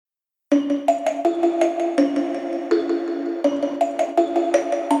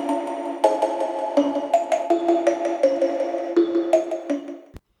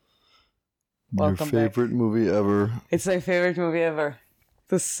Welcome Your favorite back. movie ever. It's my favorite movie ever.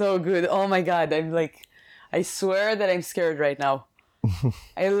 It was so good. Oh my god, I swear that I'm scared right now.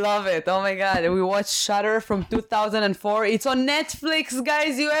 I love it. Oh my god. We watched Shutter from 2004. It's on Netflix,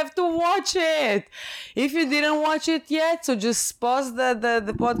 guys. You have to watch it. If you didn't watch it yet, so just pause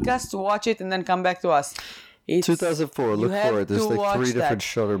the podcast to watch it and then come back to us. It's, 2004. Look for it. There's like 3 different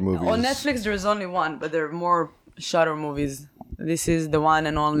Shutter movies. On Netflix, there's only one, but there are more Shutter movies. This is the one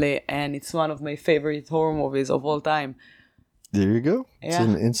and only, and it's one of my favorite horror movies of all time. There you go. It's Yeah.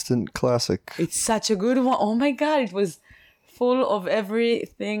 an instant classic. It's such a good one. Oh my god, it was full of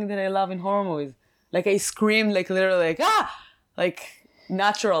everything that I love in horror movies. Like I screamed like literally like like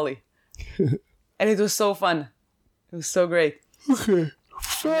naturally. And it was so fun. It was so great. Okay.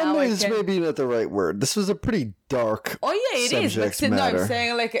 Fun Now I is can- maybe not the right word. This was a pretty dark Oh yeah, it is. But subject no, matter. I'm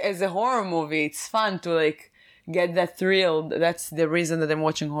saying like as a horror movie, it's fun to like get that thrill. That's the reason that I'm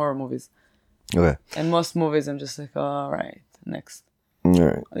watching horror movies. Okay. And most movies I'm just like, all right, next. All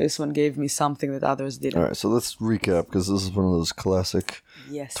right. This one gave me something that others didn't. All right. So let's recap because this is one of those classic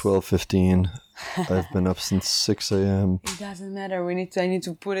Yes. 12:15. I've been up since 6 a.m. It doesn't matter. I need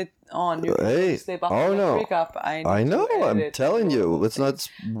to put it on. You Hey, stay up oh on no. the recap. I know. to I'm edit telling and you. all Let's those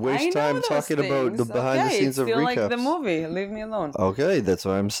not waste I know time those talking about the things. behind the Okay, scenes of it's still recaps. like the movie. Leave me alone. Okay, that's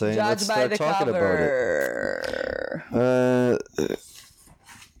why I'm saying let's Judge by start the talking cover. about it.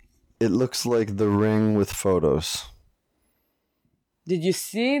 It looks like The Ring with photos. Did you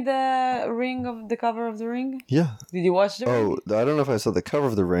see the cover of the Ring? Yeah. Did you watch the Ring? Oh, I don't know if I saw the cover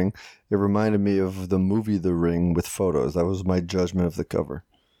of The Ring. It reminded me of the movie The Ring with photos. That was my judgment of the cover.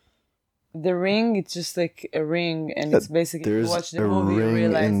 The Ring, it's just like a ring, and it's basically if you there's watch the a movie, you ring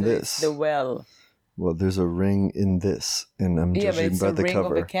realize in that it's this. the well. Well, there's a ring in this, and I'm Yeah, but judging it's by the the ring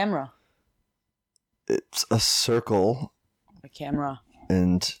cover. of the camera. It's a circle, The camera.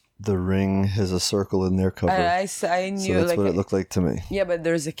 and the ring has a circle in their cover. I so knew that's like what it looked like to me. yeah, but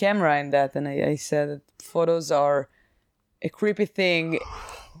there's a camera in that, and I said that photos are a creepy things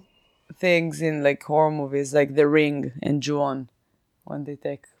in like horror movies, like The Ring and Ju-on, when they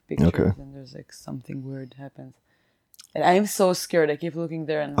take pictures Okay. and there's like something weird happens. And I'm so scared. I keep looking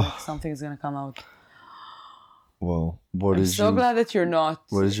there and like something's gonna come out. Well, what I'm is so you? glad that you're not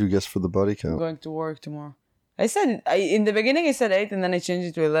What did you guess for the body count? going to work tomorrow. I said in the beginning I said 8 and then I changed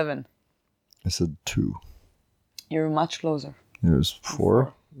it to 11. I said 2. You're much closer. It was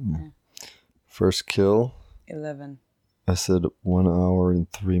 4. First kill. 11. I said 1 hour and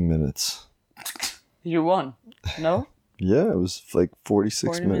 3 minutes. You won. No? Yeah, it was like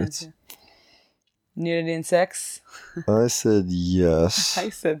 46 40 minutes. yeah. Nudity and sex? I said yes. I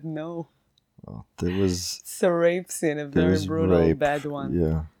said no. There was It's a rape scene, a there very was brutal, rape. bad one.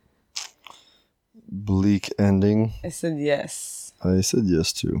 Yeah. Bleak ending. I said yes. I said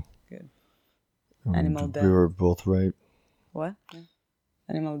yes too. Good. And Animal death. We were both right. What?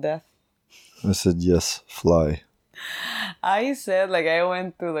 Animal death? I said yes, fly. I said, like, I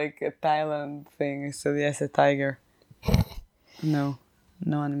went to, like, a Thailand thing. I said yes, a tiger. No.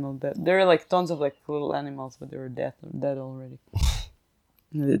 No animal death. There are, like, tons of, like, little animals, but they were dead already.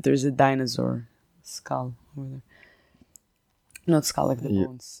 There's a dinosaur skull over there. Not skull, like the Yeah.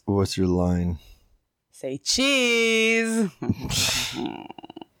 bones. What's your line? Say cheese!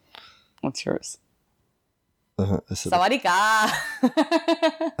 What's yours? I said Sawadika!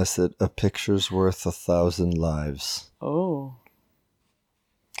 I said a picture's worth 1,000 lives. Oh,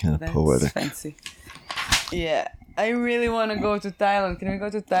 Kind of that's poetic. fancy. Yeah, I really want to go to Thailand. Can we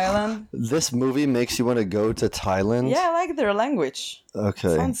go to Thailand? This movie makes you want to go to Thailand? Yeah, I like their language.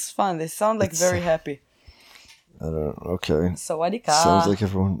 Okay. Sounds fun. They sound like It's- very happy. I don't know. Okay. Sawadika. Sounds like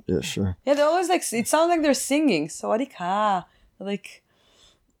everyone. Yeah, sure. Yeah, they always like. It sounds like they're singing. Sawadika. Like.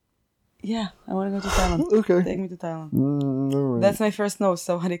 Yeah, I want to go to Thailand. Okay. Take me to Thailand. All right. That's my first no.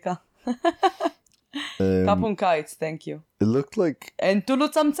 Sawadika. Kapun kites, thank you. It looked like. And tulu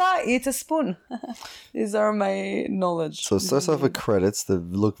tsamsa, it's a spoon. These are my knowledge. So it starts off with credits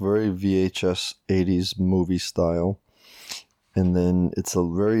that look very VHS 80s movie style. And then it's a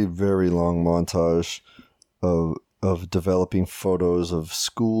very, very long montage of developing photos of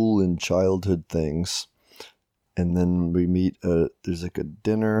school and childhood things. And then we meet, there's like a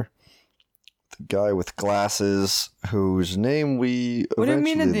dinner. The guy with glasses, whose name we What do you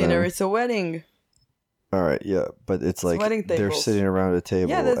mean a eventually dinner? learn. It's a wedding. All right, yeah, but it's like wedding they're tables. sitting around a table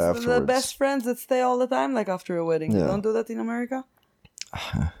Yeah, that's afterwards. the best friends that stay all the time, like after a wedding. You Yeah. don't do that in America?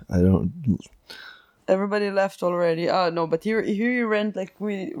 I don't. Everybody left already. Oh no, but here you rent, like,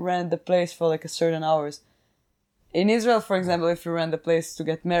 we rent the place for like a certain hours. In Israel, for example, if you rent the place to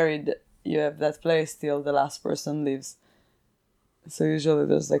get married, you have that place till the last person leaves. So usually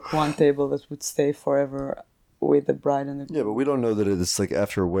there's like one table that would stay forever with the bride and the groom. Yeah, but we don't know that it's like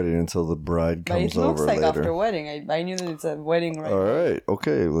after a wedding until the bride But comes it looks over like later. after a wedding. I knew that it's a wedding, right? All right,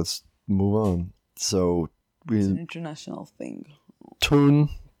 okay, let's move on. So It's an we international thing. Tun,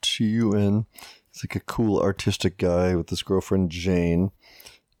 T-U-N. He's like a cool artistic guy with his girlfriend Jane,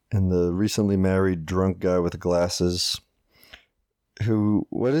 and the recently married drunk guy with the glasses. Who?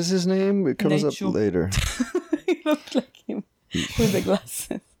 What is his name? It comes Nacho. up later. He looked like him with the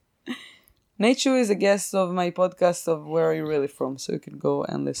glasses. Nacho is a guest of my podcast of Where Are You Really From, so you can go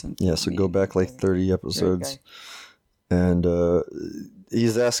and listen to Yeah, so me. go back like 30 Great episodes. guy. And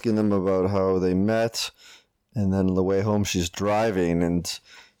he's asking them about how they met, and then on the way home she's driving and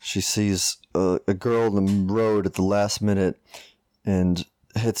she sees a girl in the road at the last minute and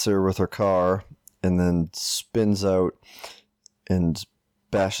hits her with her car and then spins out and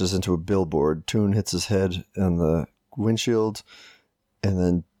bashes into a billboard. Toon hits his head on the windshield, and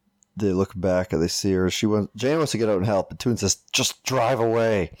then they look back and they see her. Jane wants to get out and help, but Toon says, "Just drive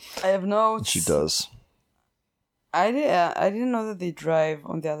away." I have notes. And she does. I didn't know that they drive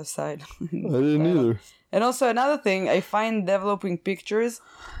on the other side. I didn't either. And also another thing, I find developing pictures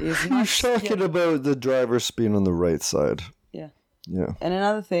is You're much talking about the driver's being on the right side. Yeah. Yeah. And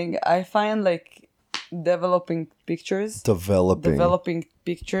another thing, I find like developing pictures, Developing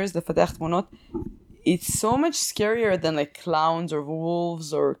pictures, the fatah tmunot, it's so much scarier than like clowns or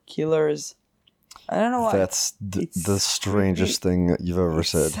wolves or killers. I don't know why. That's It's the strangest thing that you've ever It's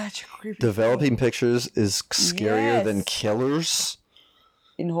said. such a creepy Developing pictures is scarier than Yes. killers?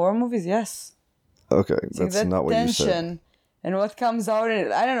 thing. In horror movies, yes. Okay, It's like that's that not what you said. tension and what comes out in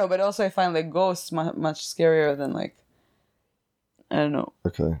it. I don't know, but also I find like ghosts much scarier than like, I don't know,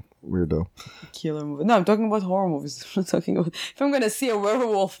 Okay, weirdo. killer movie. No, I'm talking about horror movies. I'm not talking about. If I'm gonna see a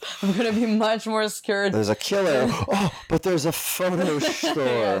werewolf, I'm gonna be much more scared. There's a killer. Oh, but there's a photo store.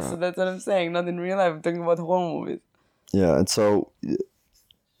 Yeah, so that's what I'm saying. Not in real life. I'm talking about horror movies. Yeah, and so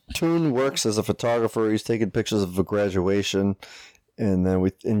Toon works as a photographer. He's taking pictures of a graduation, and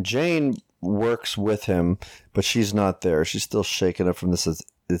then Jane works with him, but she's not there. She's still shaken up from this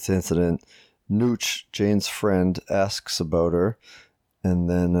incident. Nooch, Jane's friend, asks about her, and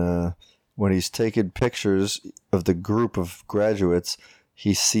then when he's taking pictures of the group of graduates,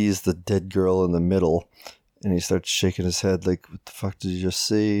 he sees the dead girl in the middle, and he starts shaking his head like, "What the fuck did you just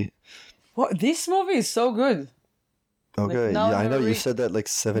see?" What? This movie is so good. Okay, now yeah, I know you're you said that like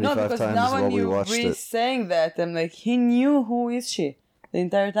 75 No, because times now while when we you watched it. saying that, I'm like, he knew who is she the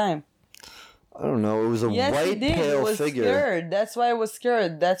entire time. I don't know. It was a Yes, he white, did. He pale was figure. scared. That's why I was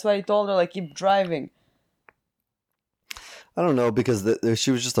scared. That's why I told her like, keep driving. I don't know, because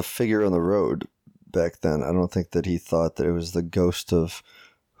she was just a figure on the road back then. I don't think that he thought that it was the ghost of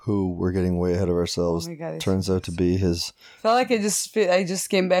who we're getting way ahead of ourselves. Oh my God, it's Turns out to be his. Felt like I just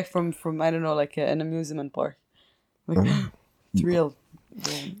came back from I don't know, like an amusement park, like thrilled.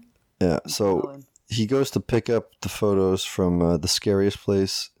 Yeah, so he goes to pick up the photos from the scariest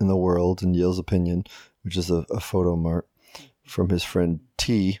place in the world, in Yale's opinion, which is a photo mart, from his friend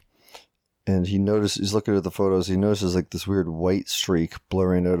T. And he's looking at the photos. He notices like this weird white streak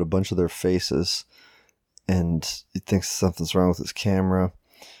blurring out a bunch of their faces, and he thinks something's wrong with his camera.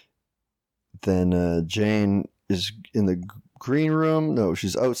 Then Jane is in the green room. No,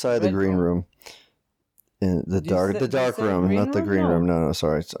 she's outside the Red green room. In the Did you dark, say- the did you dark say room, green not the room? green No. room. No,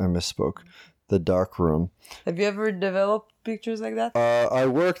 sorry, I misspoke. The dark room. Have you ever developed pictures like that? I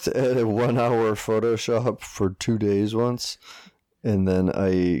worked at a 1-hour Photoshop for 2 days once, and then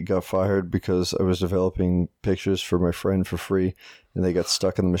I got fired because I was developing pictures for my friend for free, and they got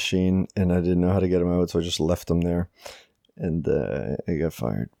stuck in the machine, and I didn't know how to get them out, so I just left them there, and I got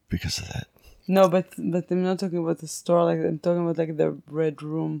fired because of that. No, but I'm not talking about the store. Like I'm talking about like the red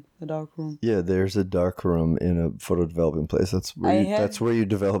room, the dark room. Yeah, there's a dark room in a photo developing place. That's where you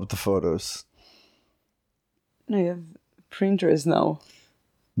develop the photos. No, you have printers now.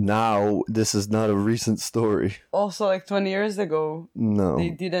 Now, this is not a recent story. Also, like 20 years ago, No. they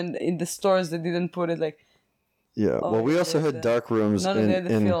didn't in the stores. They didn't put it like Yeah. Oh, Well, we also there's had the- dark rooms none of the other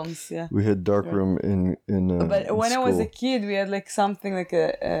in films. Yeah. we had dark Yeah. room in But in when I was a school. kid, we had like something like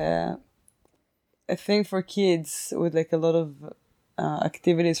a thing for kids with like a lot of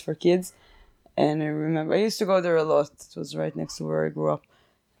activities for kids. And I remember I used to go there a lot. It was right next to where I grew up,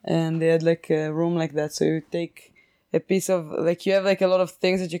 and they had like a room like that. So you take a piece of like you have like a lot of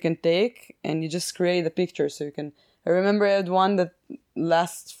things that you can take, and you just create a picture. So you can I remember I had one that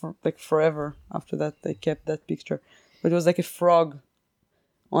lasts for like forever. After that, I kept that picture. But it was like a frog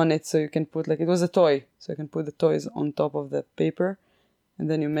on it, so you can put like it was a toy, so you can put the toys on top of the paper, and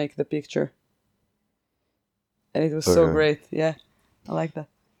then you make the picture. And it was so Okay. great. Yeah, I like that.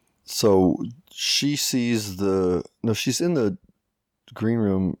 So she sees she's in the green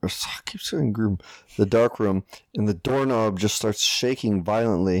room, or I keep saying green room, the dark room, and the doorknob just starts shaking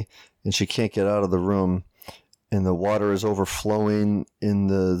violently, and she can't get out of the room, and the water is overflowing in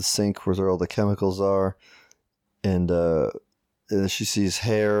the sink where all the chemicals are, and she sees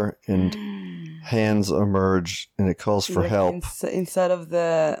hair and hands emerge, and it calls for Like help. inside of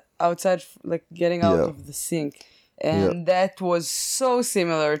the outside, like getting out Yeah. of the sink. And that was so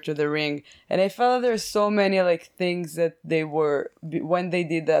similar to The Ring. And I felt there's so many like things that they were, when they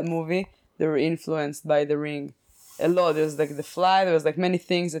did that movie, they were influenced by The Ring. A lot. There was like The Fly, there was like many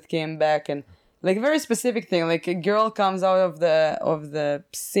things that came back, and like very specific thing. Like a girl comes out of the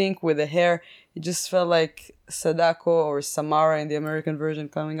sink with the hair. It just felt like Sadako or Samara in the American version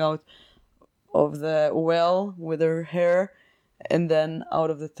coming out of the well with her hair, and then out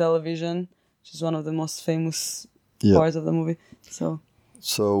of the television, which is one of the most famous parts of the movie.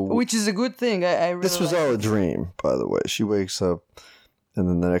 So which is a good thing. I really This was like all a it. dream, by the way. She wakes up, and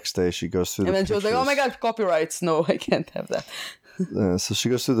then the next day she goes through And the then she was like, "Oh my pictures. god, copyrights! No, I can't have that." So she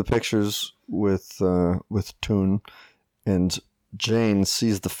goes through the pictures with Toon, and Jane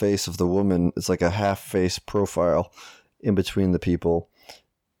sees the face of the woman. It's like a half-face profile in between the people,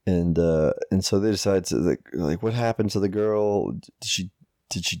 and so they decide to like what happened to the girl?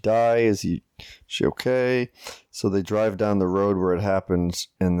 Did she die? Is she okay? So they drive down the road where it happens,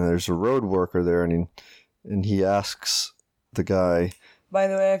 and there's a road worker there, and he asks the guy. By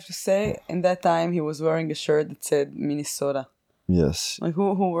the way, I have to say, in that time, he was wearing a shirt that said Minnesota. Yes. Like,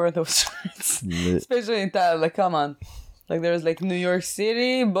 who wore those shirts? Especially in Thailand. Like, come on. Like, there's like New York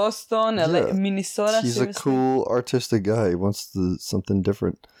City, Boston, LA, Minnesota. He's seriously? a cool artistic guy. He wants something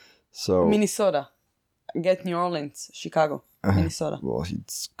different. So Minnesota. Get New Orleans, Chicago, Minnesota. Well,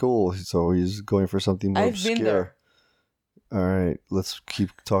 he's cool. So he's going for something more I've obscure. been there. All right, let's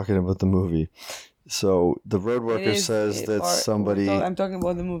keep talking about the movie. So the road It worker is- says that somebody. I'm talking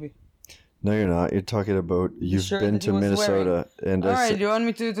about the movie. No, you're not. You're talking about you've shirt been that he to was Minnesota, and All I right, said, do you want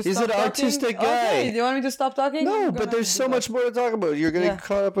me to He's stop an talking? artistic guy. Okay, do you want me to stop talking? no, I'm but gonna there's do so that. much more to talk about. You're getting Yeah.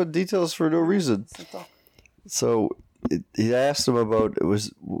 caught up in details for no reason. So talk. So he asked him about it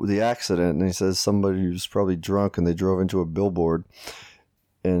was the accident, and he says somebody was probably drunk and they drove into a billboard.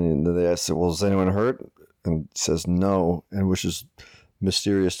 And then they asked, "Well, is anyone hurt?" And he says no, and which is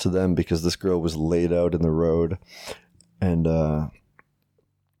mysterious to them because this girl was laid out in the road, and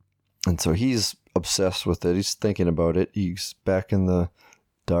so he's obsessed with it. He's thinking about it. He's back in the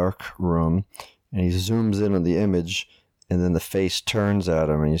dark room, and he zooms in on the image, and then the face turns at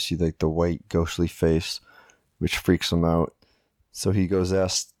him, and you see like the white ghostly face, which freaks him out. So he goes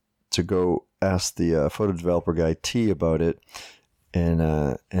to go ask the photo developer guy T about it,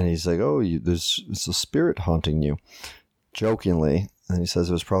 and he's like, "Oh, it's a spirit haunting you," jokingly, and he says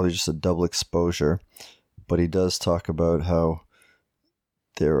it was probably just a double exposure, but he does talk about how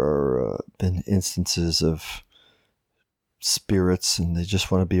there are been instances of spirits and they just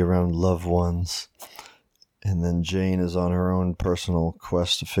want to be around loved ones. And then Jane is on her own personal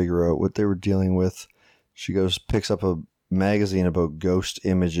quest to figure out what they were dealing with. She picks up a magazine about ghost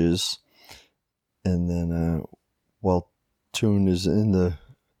images, and then while Toon is in the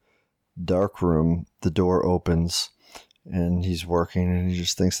dark room, the door opens and he's working and he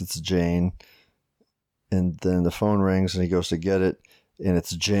just thinks it's Jane. And then the phone rings and he goes to get it, and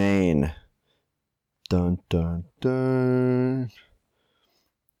it's Jane. Dun, dun, dun.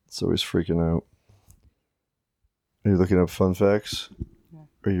 So he's freaking out. Are you looking up fun facts? Yeah.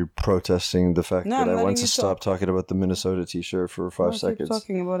 Are you protesting the fact No, that I'm I want letting to you stop talk. talking about the Minnesota t-shirt for 5 I'll keep seconds?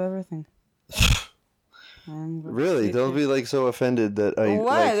 talking about everything. Really? Don't be like so offended that I...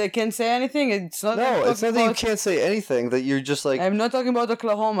 Why? like- I can't say anything. It's not. no, it's not that you about, can't say anything, that you're just like... I'm not talking about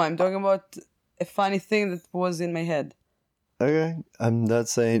Oklahoma. I'm talking about a funny thing that was in my head. Okay, I'm not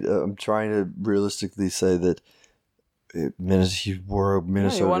saying... I'm trying to realistically say that you wore a No,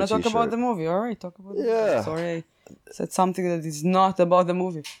 Minnesota you want to talk t-shirt. about the movie? All right, talk about the Yeah. movie. Sorry, I said something that is not about the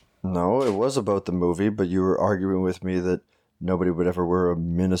movie. No, it was about the movie, but you were arguing with me that nobody would ever wear a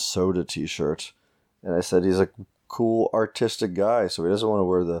Minnesota t-shirt. And I said he's a cool artistic guy, so he doesn't want to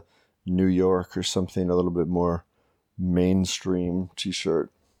wear the New York or something a little bit more mainstream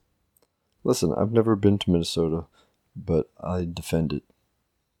t-shirt. Listen, I've never been to Minnesota, but I defend it.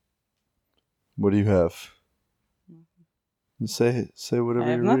 What do you have? Say whatever I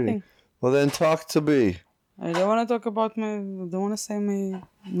have you're nothing. reading. Well, then talk to me. I don't want to talk about I don't want to say my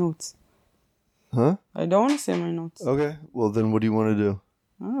notes. Huh? I don't want to say my notes. Okay. Well, then what do you want to do?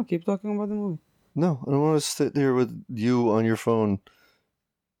 I don't know. Keep talking about the movie. No, I don't want to sit there with you on your phone.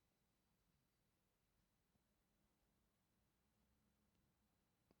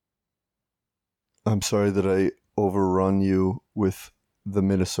 I'm sorry that I overrun you with the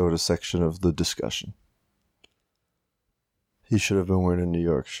Minnesota section of the discussion. He should have been wearing a New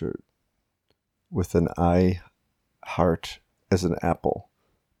York shirt with an I heart as an apple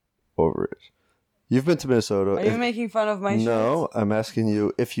over it. You've been to Minnesota. Are you making fun of my shirt? No, I'm asking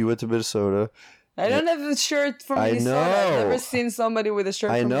you if you went to Minnesota. I don't have a shirt from I Minnesota. know. I've never seen somebody with a shirt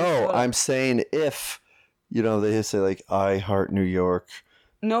I from know. Minnesota. I'm saying if, they say like, I heart New York.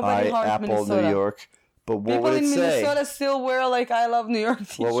 Nobody I heart Apple Minnesota. New York. But what People would it in say? Minnesota still wear like I love New York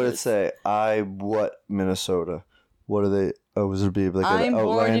t-shirts. What would it say? I what Minnesota? What are they? Oh, was it be like I'm an born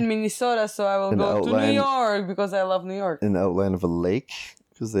outline? in Minnesota, so I will go to New outline- York because I love New York. An outline of a lake?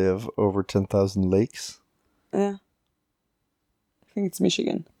 Because they have over 10,000 lakes? Yeah. I think it's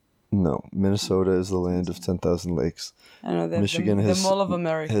Michigan. No, Minnesota is the land of 10,000 lakes. I know that Michigan the has Mall of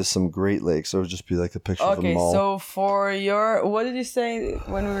America. has some great lakes. So it would just be like a picture of a Okay, mall. so for your... What did you say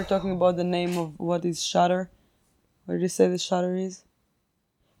when we were talking about the name of what is Shutter? What did you say the Shutter is?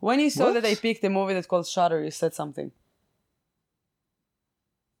 When you saw What? that I picked a movie that's called Shutter, you said something.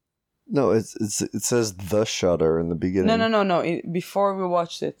 No, it says The Shutter in the beginning. No. Before we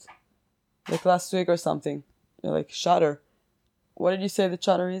watched it. Like last week or something. You're like, Shutter. What did you say the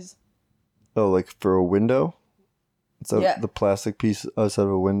Shutter is? Oh, like for a window? It's Yeah. the plastic piece outside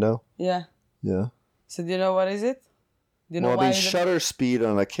of a window? Yeah. Yeah. So do you know what is it? Do you know Well, why I mean, is it- shutter speed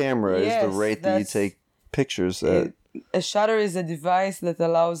on a camera is the Yes, rate that you that's- take pictures at. A shutter is a device that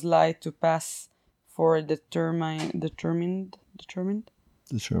allows light to pass for a determined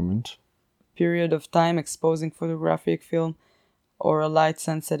period of time, exposing photographic film or a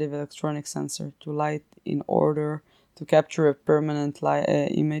light-sensitive electronic sensor to light in order to capture a permanent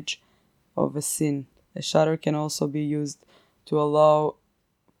image of a scene. A shutter can also be used to allow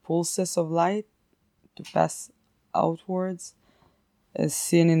pulses of light to pass outwards, as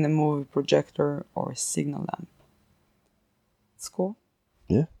seen in the movie projector or signal lamp. It's cool.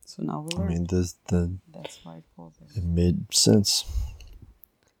 Yeah. So now we I learn. mean, That's why it calls it. it made sense.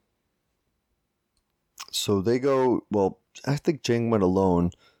 So they go, well, I think Jing went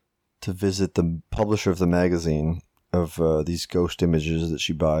alone to visit the publisher of the magazine of these ghost images that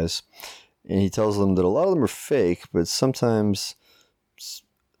she buys. And he tells them that a lot of them are fake, but sometimes,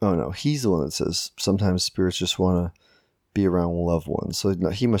 oh no, he's the one that says sometimes spirits just want to be around loved ones. So no,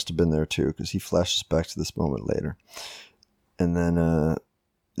 he must have been there too, because he flashes back to this moment later. And then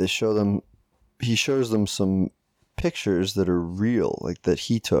he shows them some pictures that are real, like that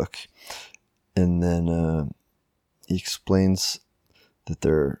he took. And then he explains that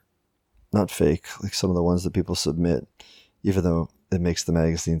they're not fake, like some of the ones that people submit, even though it makes the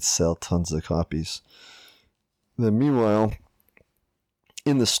magazine sell tons of copies. Then meanwhile,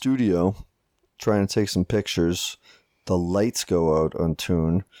 in the studio, trying to take some pictures, the lights go out on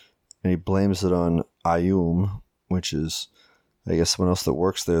Toon, and he blames it on Ayum, which is, I guess, someone else that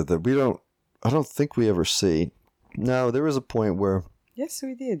works there that I don't think we ever see. Now, there was a point where, Yes,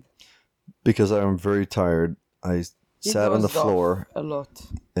 we did. because I'm very tired, I sat on the dozed off floor a lot.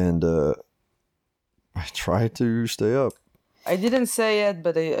 and I tried to stay up. I didn't say it,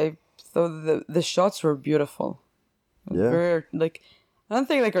 but I thought the shots were beautiful. Yeah. Very, like, I don't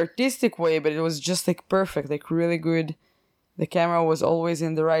think like artistic way, but it was just like perfect, like really good. The camera was always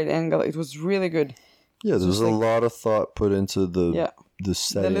in the right angle. It was really good. Yeah, there was a lot of thought put into the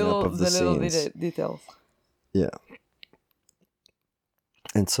setting up of the little scenes. details. Yeah.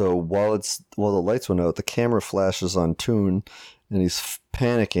 And so while the lights went out, the camera flashes on Toon, and he's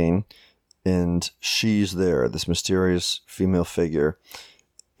panicking, and she's there, this mysterious female figure,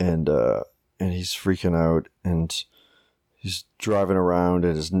 and he's freaking out, and he's driving around,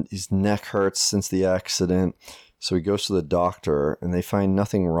 and his neck hurts since the accident. So he goes to the doctor, and they find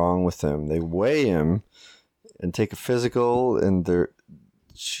nothing wrong with him. They weigh him and take a physical, and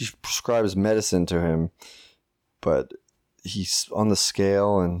she prescribes medicine to him, but he's on the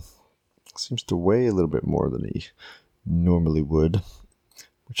scale and seems to weigh a little bit more than he normally would,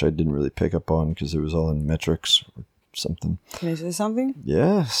 which I didn't really pick up on because it was all in metrics or something. Can I say something?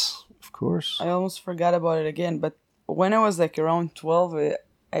 Yes, of course. I almost forgot about it again, but when I was like around 12,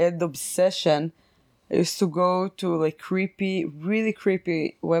 I had the obsession. I used to go to like really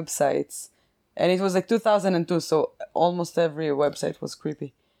creepy websites. And it was like 2002, so almost every website was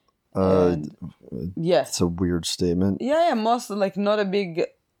creepy. Yes. It's a weird statement. Yeah, most like not a big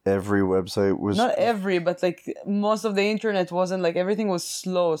every website was not every, but like most of the internet wasn't like everything was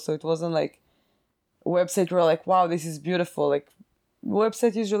slow, so it wasn't like a website where like wow this is beautiful. Like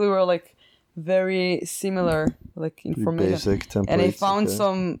websites usually were like very similar, like information. basic templates. And I found okay.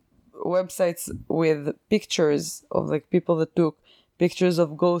 some websites with pictures of like people that took pictures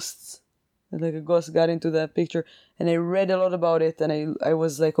of ghosts. And, like a ghost got into that picture, and I read a lot about it, and I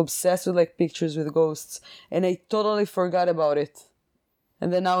was like obsessed with like pictures with ghosts, and I totally forgot about it.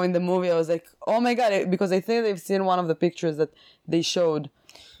 And then now in the movie I was like, oh my god, because I think I've seen one of the pictures that they showed,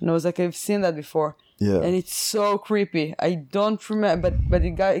 and I was like, I've seen that before. Yeah. And it's so creepy. I don't remember, but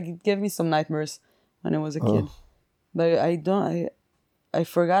it gave me some nightmares when I was a kid. But I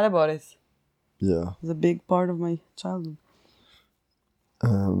forgot about it. Yeah. It was a big part of my childhood.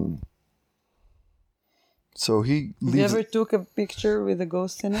 So he Have you leaves. ever took a picture with a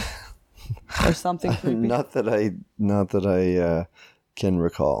ghost in it? Or something creepy? Not that I can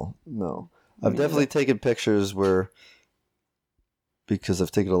recall. No, I've definitely taken pictures because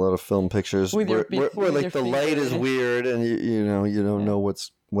I've taken a lot of film pictures With where your like the finger, light is yeah. weird and you don't know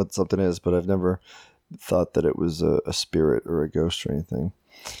what something is. But I've never thought that it was a spirit or a ghost or anything.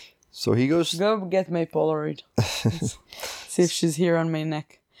 So he goes. Go get my Polaroid. See if she's here on my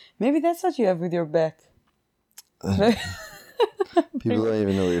neck. Maybe that's what you have with your back. People don't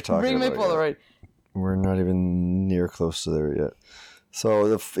even know what you're talking Bring about. my Polaroid. Yet. We're not even near close to there yet.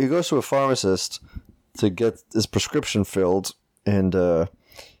 So he goes to a pharmacist to get his prescription filled, and I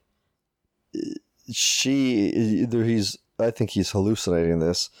think he's hallucinating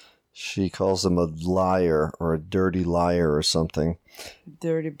this. She calls him a liar or a dirty liar or something.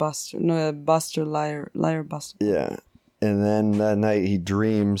 Dirty buster. No, a buster, liar buster. Yeah. And then that night he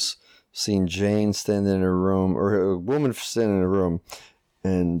dreams seeing Jane standing in a room, or a woman standing in a room,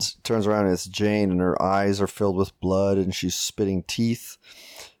 and turns around and it's Jane, and her eyes are filled with blood and she's spitting teeth.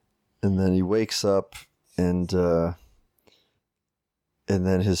 And then he wakes up, and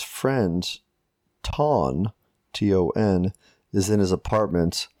then his friend Ton, Ton, is in his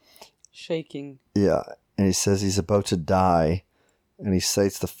apartment. Shaking. Yeah, and he says he's about to die, and he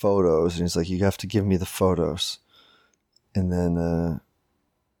cites the photos, and he's like, "You have to give me the photos." And then,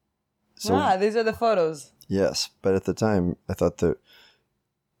 these are the photos. Yes, but at the time, I thought that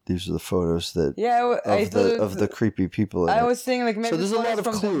these are the photos that of the creepy people. I was thinking like maybe so there's a lot of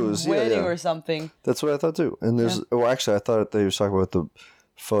from clues. The wedding or something. That's what I thought too. And there's actually I thought they were talking about the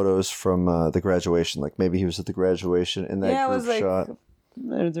photos from the graduation. Like maybe he was at the graduation in that group like, shot.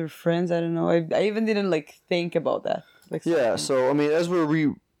 They're friends. I don't know. I even didn't like think about that. Like yeah. So I mean, as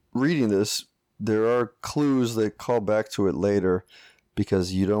we're reading this, there are clues that call back to it later.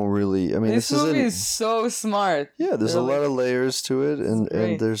 Because you don't really, I mean, this movie is so smart. Yeah, there's a lot of layers to it,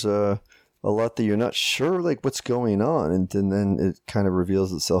 and there's a lot that you're not sure like what's going on, and then it kind of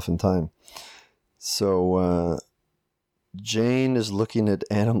reveals itself in time. So Jane is looking at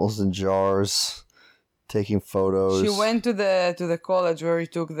animals in jars, taking photos. She went to the college where he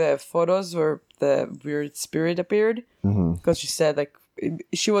took the photos where the weird spirit appeared, because she said like.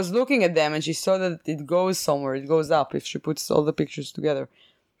 She was looking at them and she saw that it goes somewhere. It goes up if she puts all the pictures together.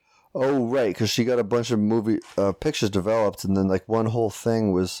 Oh, right. Because she got a bunch of movie pictures developed, and then like one whole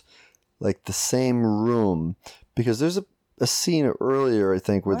thing was like the same room. Because there's a scene earlier, I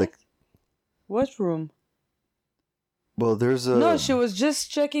think, where What room? Well, there's a... No, she was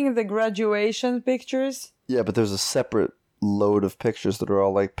just checking the graduation pictures. Yeah, but there's a separate load of pictures that are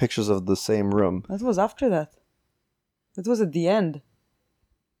all like pictures of the same room. That was after that. That was at the end.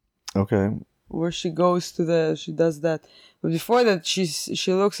 Okay. Where she goes to she does that. But before that,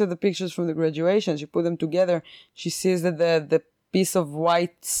 she looks at the pictures from the graduation. She put them together. She sees that the piece of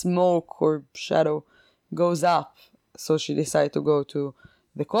white smoke or shadow goes up. So she decided to go to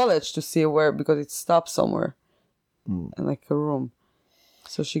the college to see where, because it stops somewhere. In like a room.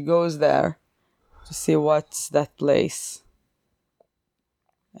 So she goes there to see what's that place.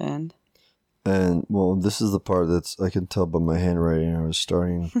 And well, this is the part that's I can tell by my handwriting. I was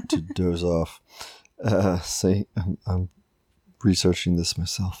starting to doze off. See, I'm researching this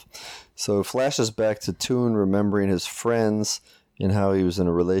myself. So it flashes back to Toon remembering his friends and how he was in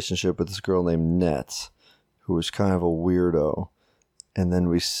a relationship with this girl named Net, who was kind of a weirdo. And then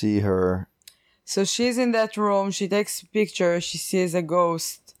we see her. So she's in that room. She takes a picture. She sees a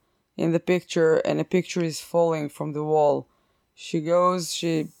ghost in the picture, and a picture is falling from the wall. She goes.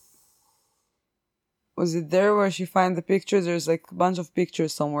 Was it there where she finds the picture? There's like a bunch of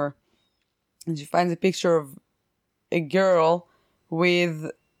pictures somewhere. And she finds a picture of a girl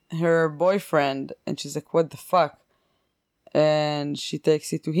with her boyfriend. And she's like, what the fuck? And she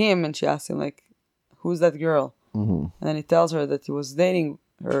takes it to him and she asks him like, who's that girl? And then he tells her that he was dating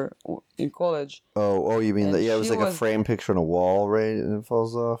her in college. Oh, you mean And that? Yeah, it was she like a was- framed picture on a wall, right? And it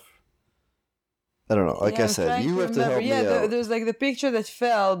falls off. I don't know. Like Yeah, I I'm said, trying you have to remember. help me Yeah, out. there's like the picture that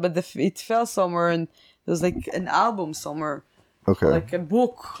fell, but it fell somewhere, and there was like an album somewhere, Okay. like a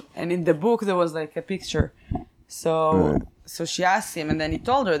book, and in the book there was like a picture. So Right. so she asked him, and then he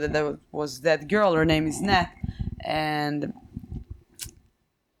told her that there was that girl. Her name is Nat, and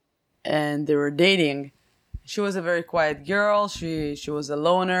they were dating. She was a very quiet girl. She was a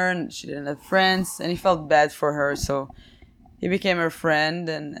loner, and she didn't have friends, and he felt bad for her, so he became her friend,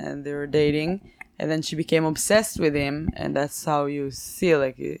 and they were dating. And then she became obsessed with him, and that's how you see,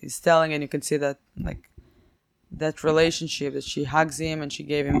 like, he's telling, and you can see that, like, that relationship, that she hugs him, and she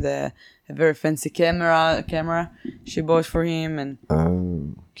gave him a very fancy camera she bought for him, and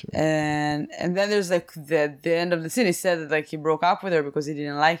Okay. and then there's like the end of the scene. He said that like he broke up with her because he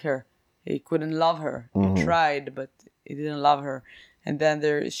didn't like her, he couldn't love her. He tried, but he didn't love her. And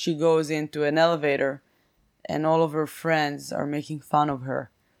then she goes into an elevator, and all of her friends are making fun of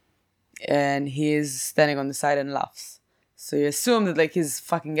her, and he is standing on the side and laughs. So you assume that like he's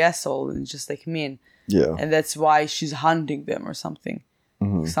fucking asshole and just like mean. Yeah. And that's why she's hunting them or something.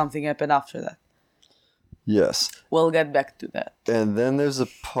 Something happened after that. Yes. We'll get back to that. And then there's a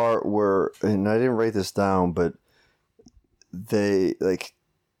part where, and I didn't write this down, but they like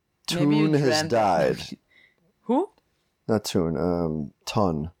Maybe you Toon has dreamt- died. Who? Not Toon.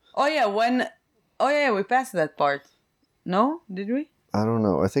 Ton. Oh yeah, we passed that part. No? Did we? I don't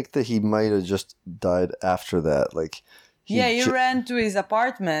know. I think that he might have just died after that. Like. He ran to his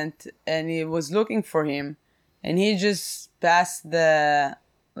apartment and he was looking for him, and he just passed the,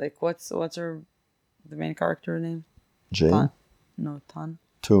 like, what's the main character name? Jane. Ton. No, Ton.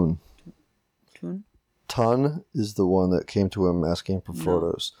 Toon. Toon. Ton is the one that came to him asking for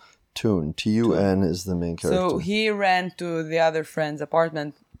photos. Toon. Tun is the main character. So he ran to the other friend's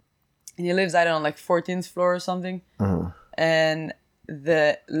apartment, and he lives, I don't know, like 14th floor or something. And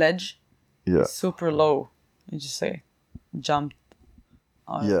the ledge Yeah. is super low. You just say, jumped.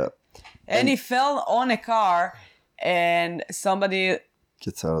 On Yeah. it. And he fell on a car, and somebody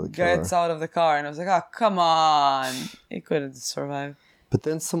Gets out of the car. gets out of the car, and I was like, oh, come on. He couldn't survive. But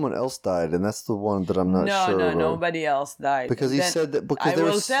then someone else died, and that's the one that I'm not sure No, about. nobody else died. Because he Then- said that because I there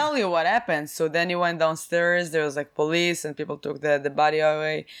will was tell you what happened. So then he went downstairs. There was like police, and people took the body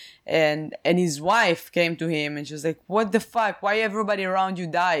away. And his wife came to him, and she was like, "What the fuck? Why everybody around you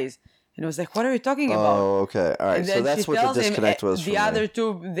dies?" And I was like, "What are you talking about?" Oh, okay. All right. And So then that's she what the tells him, disconnect was the from other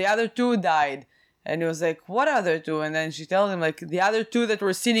there. the other two died. And he was like, "What other two?" And then she tells him, like, the other two that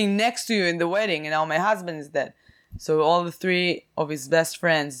were sitting next to you in the wedding, and now my husband is dead. So all the three of his best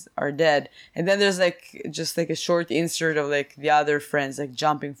friends are dead. And then there's like just like a short insert of like the other friends like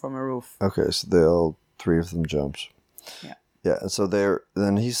jumping from a roof. Okay, so all three of them jumped. Yeah. Yeah, and so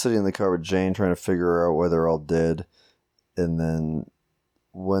then he's sitting in the car with Jane trying to figure out why they're all dead. And then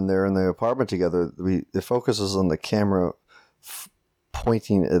when they're in the apartment together, it focuses on the camera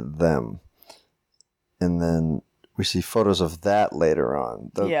pointing at them. And then we see photos of that later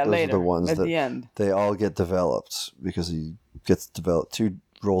on. Those later, are the ones at that the end. they all get developed because he gets developed. 2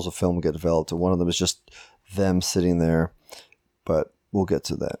 rolls of film get developed, and one of them is just them sitting there. But we'll get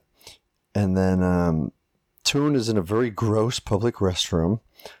to that. And then Toon is in a very gross public restroom,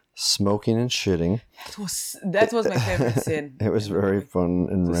 smoking and shitting. That was my favorite scene. It was very fun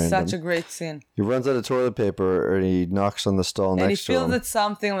and It was random. such a great scene. He runs out of toilet paper and he knocks on the stall And he next to feels him. that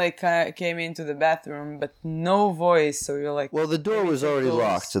something like came into the bathroom, but no voice. So you're like, Well, the door maybe was it's a already ghost.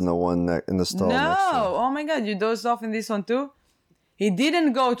 locked in the one in the stall No! next to him. Oh my god, you dozed off in this one too? He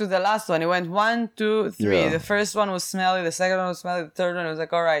didn't go to the last one. He went 1, 2, 3. Yeah. The first one was smelly. The second one was smelly. The third one was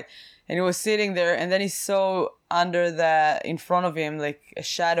like, all right. And he was sitting there, and then he saw in front of him, like a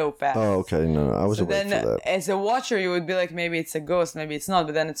shadow pass. Oh, okay. No, I was So awake then, for that. as a watcher, you would be like, maybe it's a ghost, maybe it's not.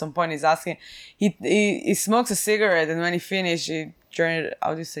 But then at some point, he's asking. He smokes a cigarette, and when he finished, he turned it.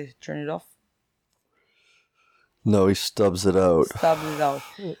 How do you say? Turn it off. No, he stubs it out. Stubs it out.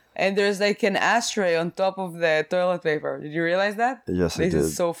 And there's like an ashtray on top of the toilet paper. Did you realize that? Yes, I This did.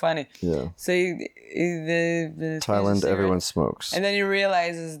 is so funny. Yeah. So the Thailand, cigarette, everyone smokes. and then he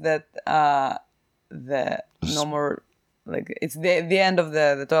realizes that the no more, like, it's the end of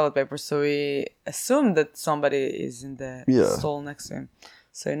the toilet paper. So he assumed that somebody is in the Yeah. stall next to him.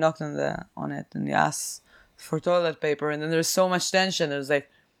 So he knocked on it and he asked for toilet paper. And then there's so much tension. There's like,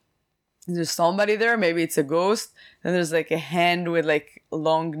 is there somebody there? Maybe it's a ghost. Then there's like a hand with like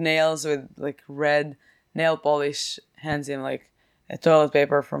long nails with like red nail polish, hands him like a toilet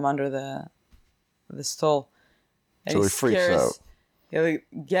paper from under the stall. And So he freaks scares- out. He like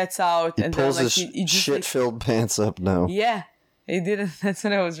gets out He and pulls then like his he just like, shit-filled pants up now. yeah. He didn't. That's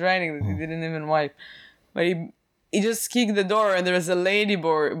what I was writing. That he didn't even wipe, but he just kicked the door, and there's a lady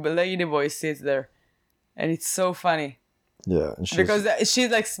boy sits there, and it's so funny. Yeah, and Because she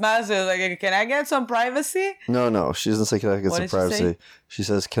like smiles and like, can I get some privacy? No, she doesn't say, can I get some privacy? She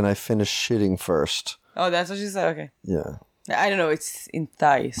says, can I finish shitting first? Oh, that's what she said. Okay. Yeah. I don't know. It's in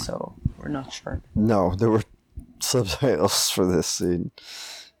Thai, so we're not sure. No, there were subtitles for this scene.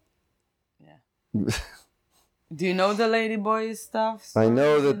 Yeah. Do you know the ladyboy stuff? I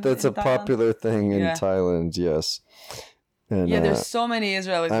know that's a Thailand? Popular thing in Thailand, yes. And, yeah, there's so many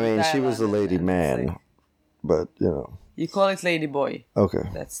Israelis. I mean, in she was a lady man, like, but, you know. You call it ladyboy. Okay.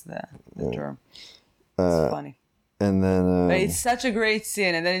 That's the term. It's funny. And then... but it's such a great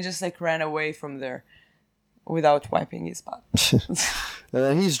scene, and then he just like ran away from there without wiping his butt. And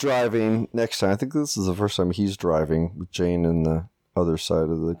then he's driving next time. I think this is the first time he's driving with Jane in the other side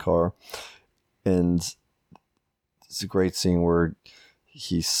of the car. And it's a great scene where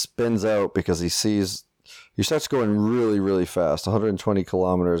he spins out because he starts going really, really fast, 120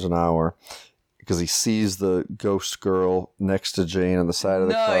 kilometers an hour, because he sees the ghost girl next to Jane on the side of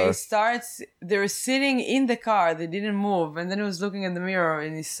the car. No, they were sitting in the car, they didn't move, and then he was looking in the mirror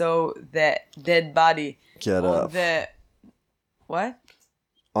and he saw that dead body. Get up. What?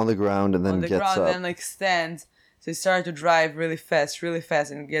 On the ground, and then on the gets ground, up. Then like stands. So he started to drive really fast,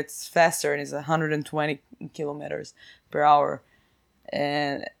 and it gets faster, and it's 120 kilometers per hour.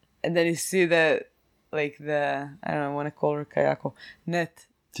 And then you see I don't know, I want to call her Kayako, Net.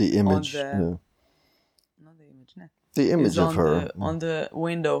 The image. Not the image, Net. The image of her. On the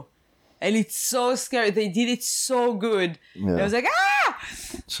window. And it's so scary. They did it so good. Yeah. I was like, ah!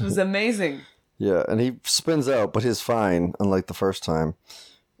 It was amazing. Yeah, and he spins out, but he's fine, unlike the first time.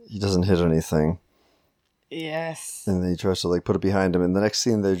 He doesn't hit anything. Yes. And then he tries to like put it behind him. And the next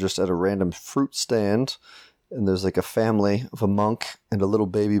scene, they're just at a random fruit stand. And there's like a family of a monk and a little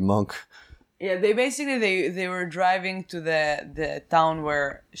baby monk. Yeah, they basically, they were driving to the town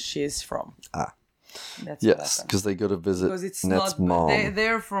where she's from. Ah. That's yes, because they go to visit Net's mom.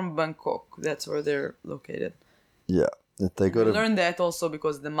 They're from Bangkok. That's where they're located. Yeah. They go to learn that also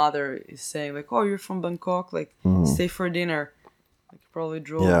because the mother is saying like, oh, you're from Bangkok, like stay for dinner. Like, you probably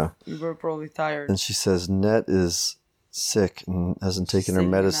drove. Yeah. You were probably tired. And she says Net is sick and hasn't taken her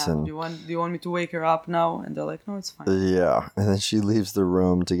medicine. Do you want me to wake her up now? And they're like, no, it's fine. Yeah. And then she leaves the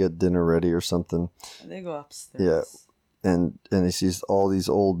room to get dinner ready or something. And they go upstairs. Yeah. And he sees all these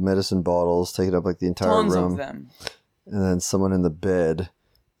old medicine bottles taking up like the entire room. Tons of them. And then someone in the bed,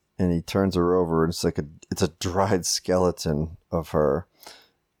 and he turns her over, and it's a dried skeleton of her.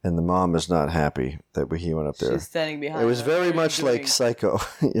 And the mom is not happy that he went up there. She's standing behind. It was very much like Psycho,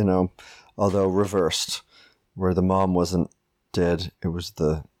 although reversed, where the mom wasn't dead. It was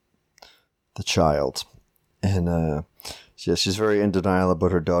the child. And she's very in denial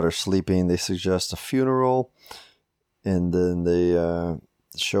about her daughter sleeping. They suggest a funeral, and then they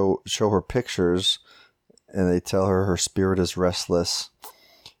show her pictures, and they tell her spirit is restless.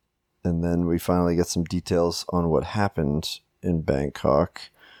 And then we finally get some details on what happened in Bangkok.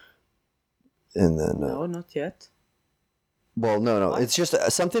 And then no, not yet. Well, no. What? It's just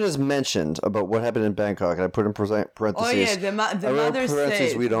something is mentioned about what happened in Bangkok, and I put in parentheses. Oh yeah, the mother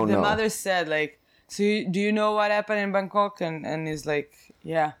said. We don't know. The mother said like, "So do you know what happened in Bangkok?" And he's like,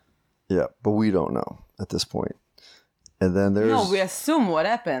 "Yeah." Yeah, but we don't know at this point. And then there's we assume what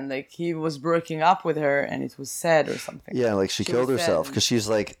happened. Like he was breaking up with her, and it was sad or something. Yeah, like she killed herself because she's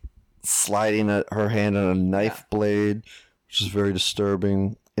like sliding her hand on a knife blade, which is very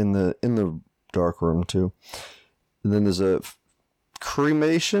disturbing in the dark room too. And then there's a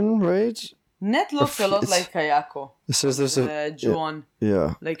cremation, right? Net looks a lot like Kayako. It says there's a Juon.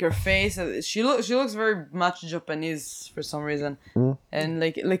 Yeah. Like her face, she looks very much Japanese for some reason, and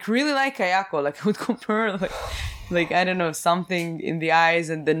like really like Kayako. Like I would compare like I don't know, something in the eyes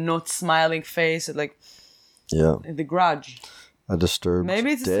and the not smiling face, like The Grudge. A disturbed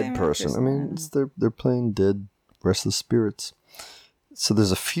maybe it's dead person. Actress. I mean, they're playing dead, restless spirits. So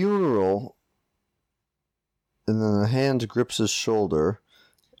there's a funeral, and then a hand grips his shoulder.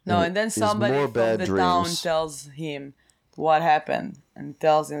 No, and then somebody from the town tells him what happened and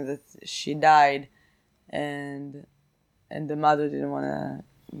tells him that she died, and the mother didn't want to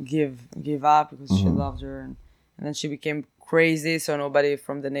give up because she loved her, and then she became crazy, so nobody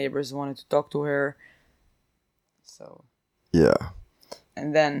from the neighbors wanted to talk to her. So yeah,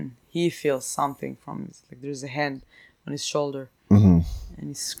 and then he feels something from his, like there's a hand on his shoulder, and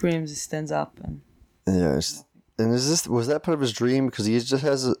he screams. He stands up and And was that part of his dream? Because he just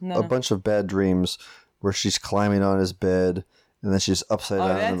has a bunch of bad dreams where she's climbing on his bed and then she's upside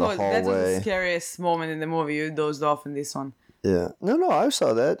down in the hallway. That was the scariest moment in the movie. You dozed off in this one. Yeah. No, I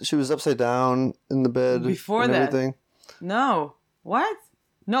saw that. She was upside down in the bed Before and that. everything. No. What?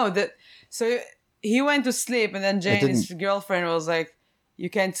 No, so he went to sleep and then Jane, his girlfriend, was like, you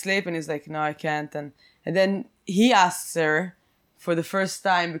can't sleep, and he's like, no, I can't. And then he asks her for the first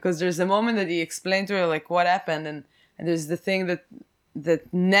time, because there's a moment that he explained to her like what happened, and there's the thing that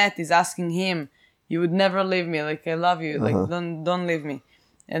Ned is asking him, you would never leave me, like I love you, like don't leave me.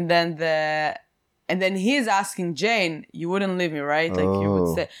 And then he's asking Jane, you wouldn't leave me, right? Like you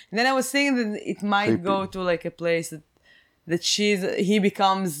would say. And then I was thinking that it might go to like a place that he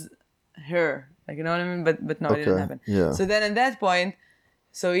becomes her, like, you know what I mean? But no, it didn't happen. Yeah. So then at that point,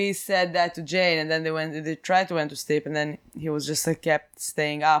 so he said that to Jane, and then they tried to went to sleep, and then he was just like kept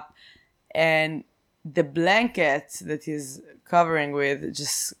staying up, and the blanket that he's covering with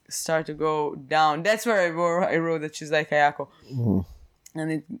just start to go down. That's where I wrote that she's like Ayako.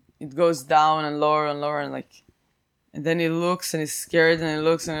 And it goes down and lower, and like, and then he looks and he's scared, and he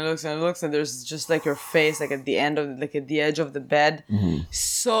looks and he looks and he looks, and there's just like her face like at the end of like at the edge of the bed.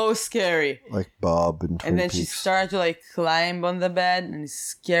 So scary. Like Bob and Twin And then Peaks. she started to like climb on the bed, and he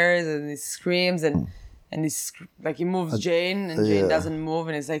scares and he screams, and he's like, he moves Jane, and Jane doesn't move,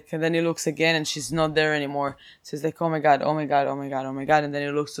 and he's like, and then he looks again and she's not there anymore. So he's like, oh my god, oh my god, oh my god, oh my god. And then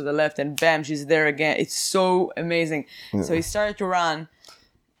he looks to the left and bam, she's there again. It's so amazing. So he started to run.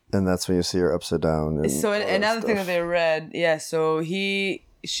 And that's when you see her upside down. And So another thing that I read, so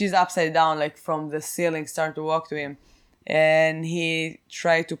she's upside down, like from the ceiling, start to walk to him, and he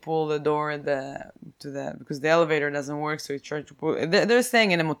tried to pull the door because the elevator doesn't work. So he tried to pull. They're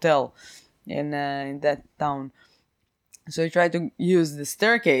staying in a motel in that town. So he tried to use the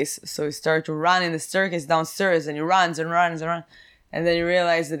staircase. So he started to run in the staircase downstairs, and he runs and runs and runs. And then you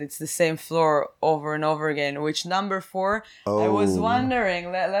realize that it's the same floor over and over again. Which number 4? I was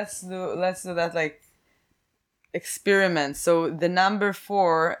wondering. Let's do that like experiment. So the number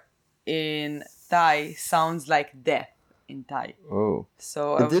 4 in Thai sounds like death in Thai. Oh.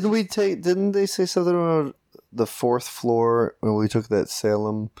 So and didn't they say something about the 4th floor when we took that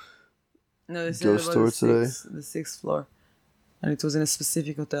Salem? No, they said ghost about tour the today? the 6th floor, and it was in a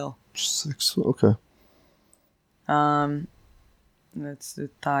specific hotel. 6. Okay. Let's do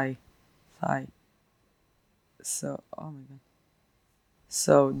Thai. So, oh my god.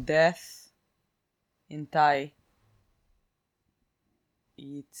 So, death in Thai.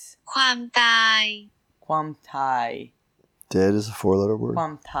 It's ความตาย Kwam Thai. Dead is a 4-letter word.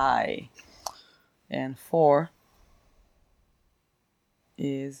 Kwam Thai. And 4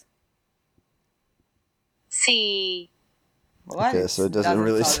 is 4 what? Okay, so it doesn't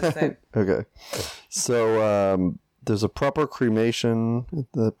really sound the say. same. Okay. So there's a proper cremation at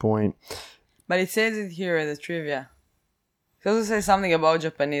that point. But it says it here in the trivia. It also says something about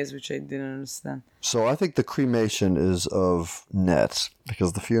Japanese, which I didn't understand. So I think the cremation is of Net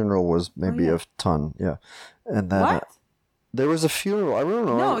because the funeral was maybe of Ton. Yeah. And then What? there was a funeral. I don't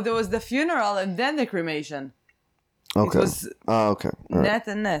know. No, there was the funeral and then the cremation. Okay. It was okay. All right. Net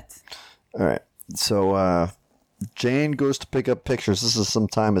and Net. All right. So Jane goes to pick up pictures. This is some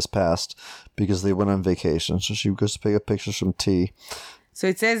time has passed because they went on vacation. So she goes to pick up pictures from T. So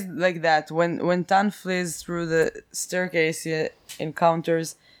it says like that. When Tan flees through the staircase, he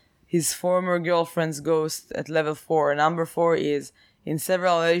encounters his former girlfriend's ghost at level 4. Number 4 is, in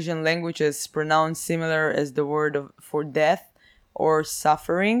several Asian languages, pronounced similar as the word for death or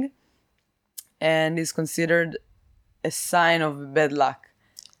suffering, and is considered a sign of bad luck.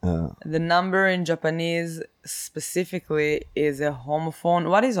 The number in Japanese specifically is a homophone.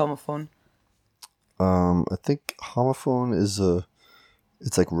 What is homophone? I think homophone is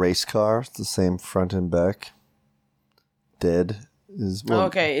it's like race car. It's the same front and back. Dead is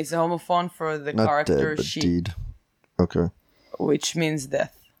Okay, it's a homophone for the not character dead, but she, deed. Okay. which means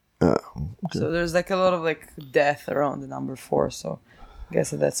death. Okay. So there's like a lot of like death around the number 4. So I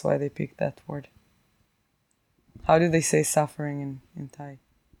guess that's why they picked that word. How do they say suffering in Thai?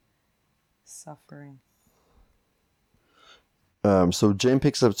 Suffering. So Jane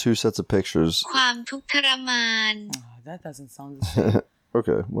picks up 2 sets of pictures. ความทุกข์ทรมาน Oh, that doesn't sound the same.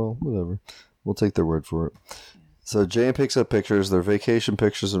 Okay, well, whatever. We'll take their word for it. So Jane picks up pictures. They're vacation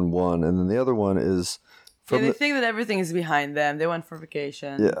pictures in one, and then the other one is from They think that everything is behind them. They went for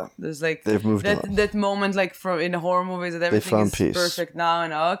vacation. Yeah. There's like They've moved on. that moment like from in horror movies that everything found is peace. perfect now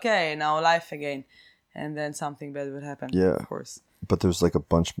and okay, now life again. And then something bad would happen. Yeah. Of course. But there's like a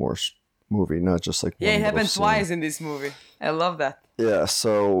bunch more movie, not just like Yeah, one it little happened scene. twice in this movie. I love that. Yeah,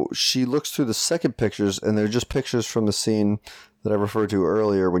 so she looks through the second pictures, and they're just pictures from the scene that I referred to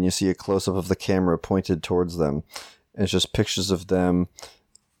earlier when you see a close-up of the camera pointed towards them. And it's just pictures of them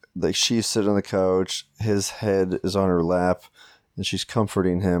like she's sitting on the couch, his head is on her lap, and she's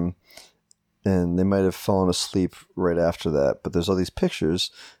comforting him. And they might have fallen asleep right after that, but there's all these pictures,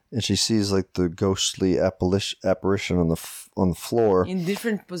 and she sees like the ghostly apparition on the floor. In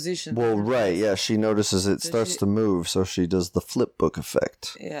different positions. Well, right, yeah. She notices it starts to move, so she does the flip book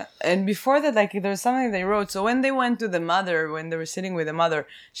effect. Yeah, and before that, like, there was something they wrote. So when they went to the mother, when they were sitting with the mother,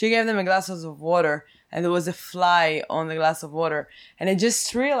 she gave them a glass of water, and there was a fly on the glass of water. And I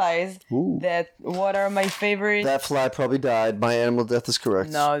just realized that what are my favorite... That fly probably died. My animal death is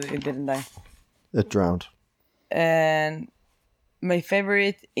correct. No, it didn't die. It drowned. And my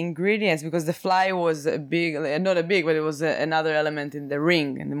favorite ingredients, because the fly was a big, not a big, but it was another element in the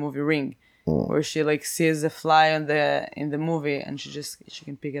Ring, in the movie Ring, where she like sees the fly in the movie, and she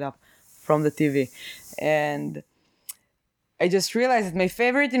can pick it up from the TV. And I just realized that my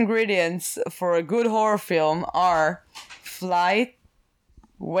favorite ingredients for a good horror film are fly,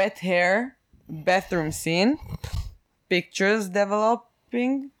 wet hair, bathroom scene, pictures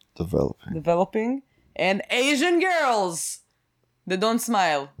developing, and Asian girls that don't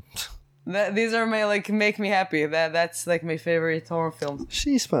smile. These are my, like, make me happy. That's like my favorite horror films.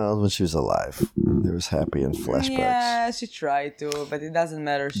 She smiled when she was alive. It was happy in flashbacks. Yeah, she tried to, but it doesn't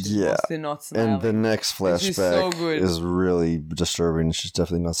matter. She's mostly not smiling. And the next flashback so is really disturbing. She's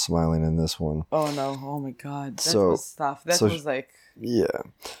definitely not smiling in this one. Oh no! Oh my god! That was tough. That was like... Yeah.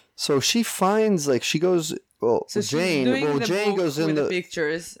 So she finds, like, she goes... Well, so Jane goes in the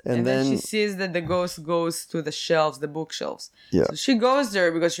pictures, and then she sees that the ghost goes to the shelves, the bookshelves. Yeah. So she goes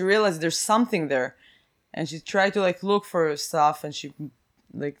there because she realizes there's something there, and she tried to like look for stuff, and she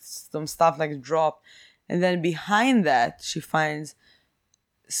like some stuff like drop, and then behind that she finds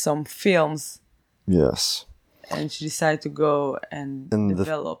some films. Yes. And she decided to go and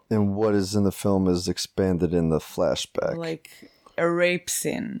develop. And what is in the film is expanded in the flashback. Like a rape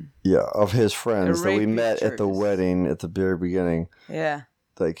scene. Yeah, of his friends that we met pictures. at the wedding at the very beginning. Yeah.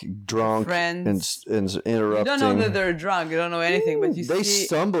 Like drunk and interrupting. You don't know that they're drunk. You don't know anything, but they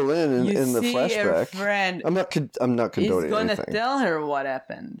stumble in the flashback. Her friend I'm not condoning is gonna anything. tell her what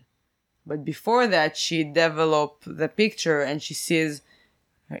happened, but before that, she developed the picture and she sees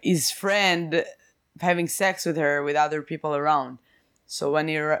his friend having sex with her with other people around. So when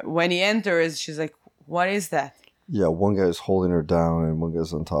he enters, she's like, "What is that?" Yeah, one guy's holding her down and one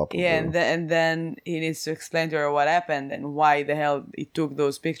guy's on top of her. Yeah, and then he needs to explain to her what happened and why the hell he took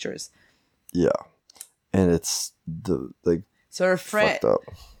those pictures. Yeah, and it's so her friend, fucked up.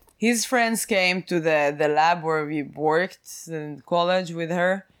 His friends came to the lab where we worked in college with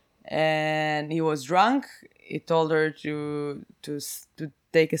her, and he was drunk. He told her to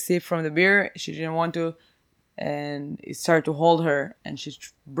take a sip from the beer. She didn't want to, and he started to hold her, and she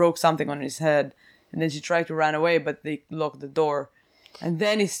broke something on his head. And then she tried to run away, but they locked the door. And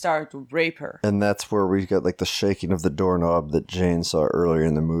then he started to rape her. And that's where we got like the shaking of the doorknob that Jane saw earlier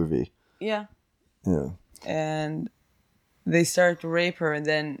in the movie. Yeah. Yeah. And they started to rape her, and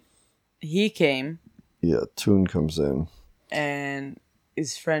then he came. Yeah, Toon comes in. And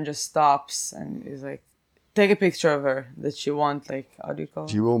his friend just stops and is like, take a picture of her that she won't, like, how do you call it?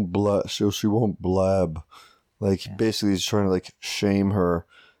 She won't blab. Like, basically he's trying to, like, shame her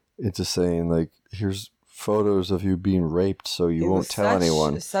into saying, like, here's photos of you being raped so you won't tell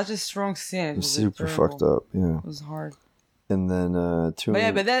anyone. It's such a strong scene. It was super fucked up, yeah. It was hard. And then Toon...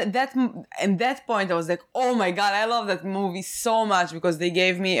 But at that point I was like, oh my god, I love that movie so much because they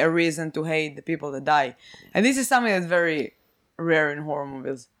gave me a reason to hate the people that die. And this is something that's very rare in horror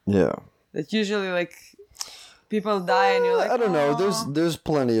movies. Yeah. That usually, like, people die and you're like, I don't know. There's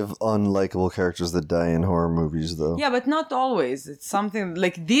plenty of unlikable characters that die in horror movies, though. Yeah, but not always. It's something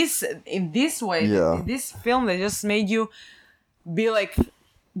like this. In this way, in this film, they just made you be like,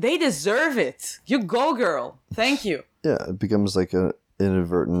 they deserve it. You go, girl. Thank you. Yeah, it becomes like an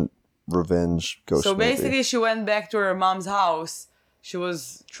inadvertent revenge ghost So movie. basically, she went back to her mom's house. She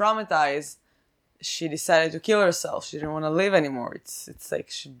was traumatized. She decided to kill herself. She didn't want to live anymore. It's like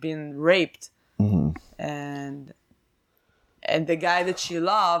she'd been raped. Mm-hmm. And the guy that she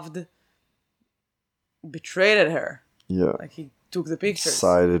loved betrayed her. Yeah. Like, he took the pictures.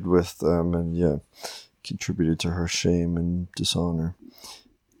 Sided with them and, contributed to her shame and dishonor.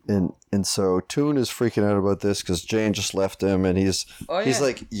 And so Toon is freaking out about this because Jane just left him and he's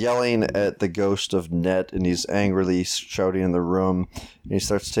like yelling at the ghost of Net and he's angrily shouting in the room. And he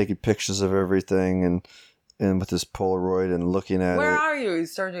starts taking pictures of everything and with his Polaroid and looking at Where it. are you? He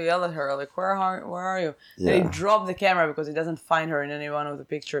started to yell at her, like, where are you? Yeah. And he dropped the camera because he doesn't find her in any one of the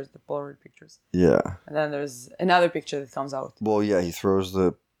pictures, the Polaroid pictures. Yeah. And then there's another picture that comes out. Well, yeah, he throws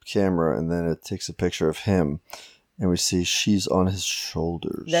the camera and then it takes a picture of him. and we see she's on his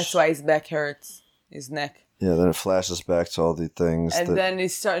shoulders. That's why his back hurts, his neck. Yeah, then it flashes back to all the things. And then he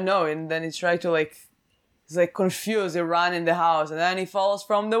try to like, he's like confused. He run in the house, and then he falls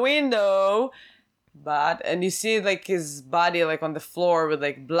from the window. And you see like his body like on the floor with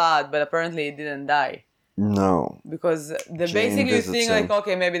like blood, but apparently he didn't die. No. Because Jane basically you visits think him. like,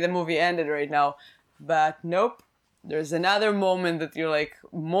 okay, maybe the movie ended right now. But nope. There's another moment that you're like,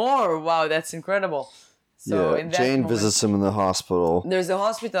 more, wow, that's incredible. So yeah, in that Jane moment, visits him in the hospital. there's a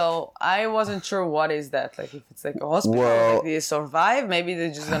hospital. I wasn't sure what is that. Like if it's like a hospital, Well- like he survived, maybe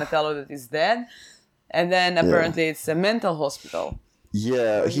they're just gonna tell her that he's dead. And then apparently it's a mental hospital.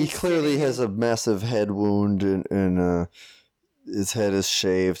 Yeah, he he's clearly sitting- has a massive head wound, and his head is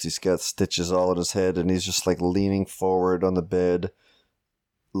shaved. He's got stitches all in his head, and he's just like leaning forward on the bed.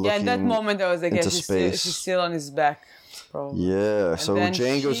 Yeah, in that looking moment I was like, yeah, into she's space. still on his back. Probably. Yeah, so then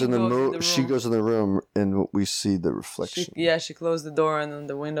Jane goes she in the goes in the she room. goes in the room, and we see the reflection. She closed the door, and on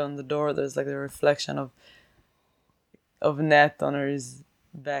the window on the door there's like the reflection of Ned on her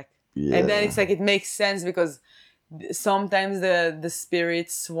back. Yeah. And then it's like it makes sense because sometimes the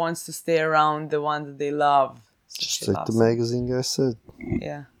spirits wants to stay around the one that they love. So Just she like the loves them. magazine guy said.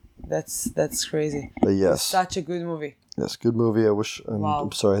 Yeah, that's crazy. But yes, Such a good movie. yes, good movie. Wow.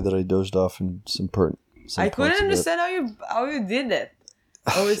 I'm sorry that I dozed off in some I couldn't parts of it. understand how you did that.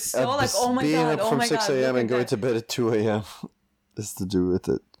 I was so like, oh my being god, up oh from my 6 god. a.m. look and at going that. to bed at 2 a.m. is to do with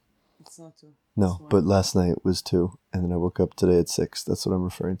it. It's not too. No, It's but last night was 2, and then I woke up today at 6. That's what I'm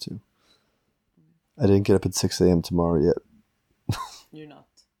referring to. I didn't get up at 6 a.m. tomorrow yet. You're not.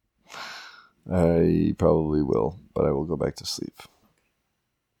 I probably will, but I will go back to sleep.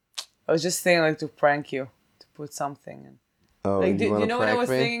 I was just thinking like to prank you, to put something in. Oh, Like, do you wanna know what I prank was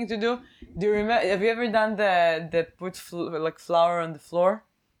me? thinking to do? Do you remember? Have you ever done the put like flour on the floor,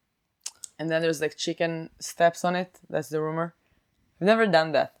 and then there's like chicken steps on it? That's the rumor. I've never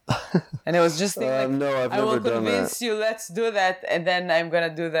done that, and I was just thinking, like, No, I've I will never done convince that. you. Let's do that, and then I'm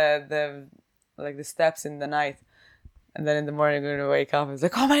gonna do the like the steps in the night, and then in the morning I'm gonna wake up. It's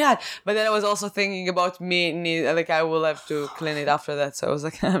like, oh my god! But then I was also thinking about like I will have to clean it after that. So I was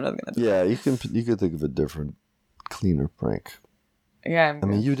like, I'm not gonna. Yeah, you could think of a different, cleaner prank. Yeah, I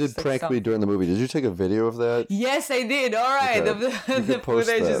mean, you did prank me during the movie. Did you take a video of that? Yes, I did. All right, Okay. You the could post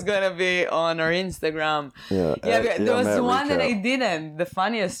footage that. is gonna be on our Instagram. Yeah. There was Matt one that I Recap. didn't. The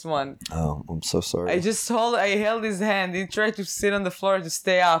funniest one. Oh, I'm so sorry. I held his hand. He tried to sit on the floor to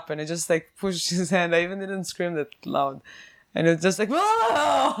stay up, and I just like pushed his hand. I even didn't scream that loud, and it was just like,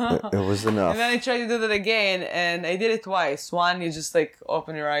 whoa! It was enough. And then I tried to do that again, and I did it twice. One, you just like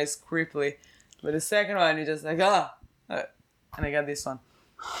open your eyes creepily, but the second one, you just like and I got this one.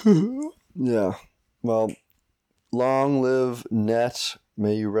 Yeah. Well, long live Net.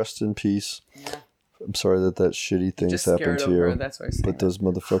 May you rest in peace. Yeah. I'm sorry that shitty things Just happened scared to of you. her. That's why I said But those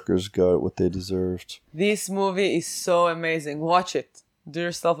motherfuckers got what they deserved. This movie is so amazing. Watch it. Do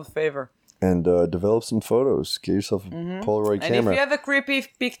yourself a favor. And develop some photos. Get yourself a Polaroid And if camera. you have a creepy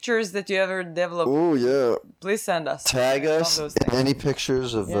pictures that you ever developed, Oh, yeah. please send us. Tag I love us. those things. Any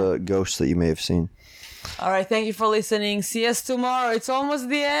pictures of Yeah. ghosts that you may have seen. All right, thank you for listening. See us tomorrow. It's almost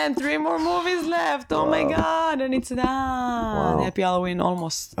the end. 3 more movies left. Oh my god, and it's done. Wow. Happy Halloween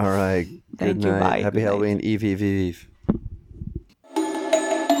almost. All right. Thank Good you. night. Bye. Happy Good night. Halloween. Eve, Eve, Eve, Eve.